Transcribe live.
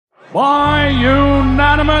by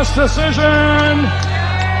unanimous decision,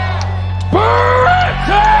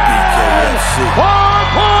 BKFC. 4.0.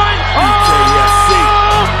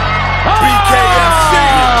 BKFC.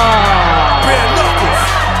 Bare knuckles.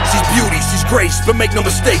 She's beauty, she's grace, but make no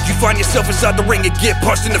mistake, you find yourself inside the ring and get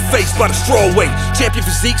punched in the face by the strawweight. Champion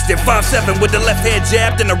physiques, they're 5'7" with the left hand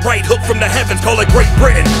jabbed and the right hook from the heavens. Call it Great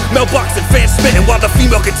Britain. Mailboxing, fans smitten, while the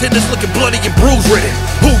female contenders looking bloody and bruise ridden.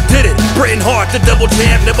 Who did it? Britain Hart, the double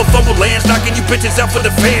champ, never fumble lands, knocking you bitches out for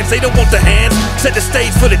the fans. They don't want the hands. Set the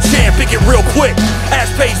stage for the champ, pick it real quick.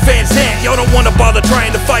 Ass page Van Zant, y'all don't wanna bother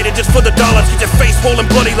trying to fight it just for the dollars. Get your face swollen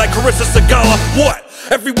bloody like Carissa Segala. What?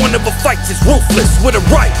 Every one of her fights is ruthless. With a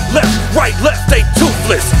right, left, they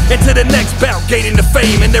toothless. Into the next bout, gaining the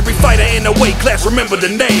fame. And every fighter in the weight class, remember the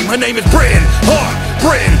name. Her name is Britain Hart,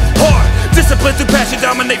 Britain Hart. Discipline through passion,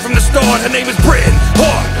 dominate from the start. Her name is Britain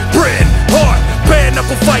Hart, Britain Hart. Bare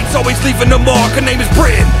knuckle fights, always leaving a mark. Her name is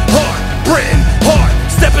Britain Hart, Britain Hart.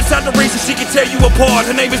 Step inside the ring so she can tear you apart.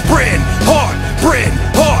 Her name is Britain Hart, Britain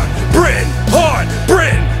Hart, Britain Hart,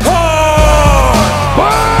 Britain Hart.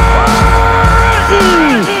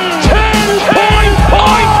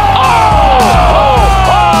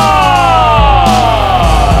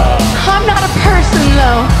 I'm not a person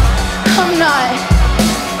though. I'm not.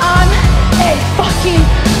 I'm a fucking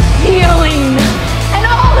feeling. And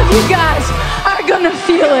all of you guys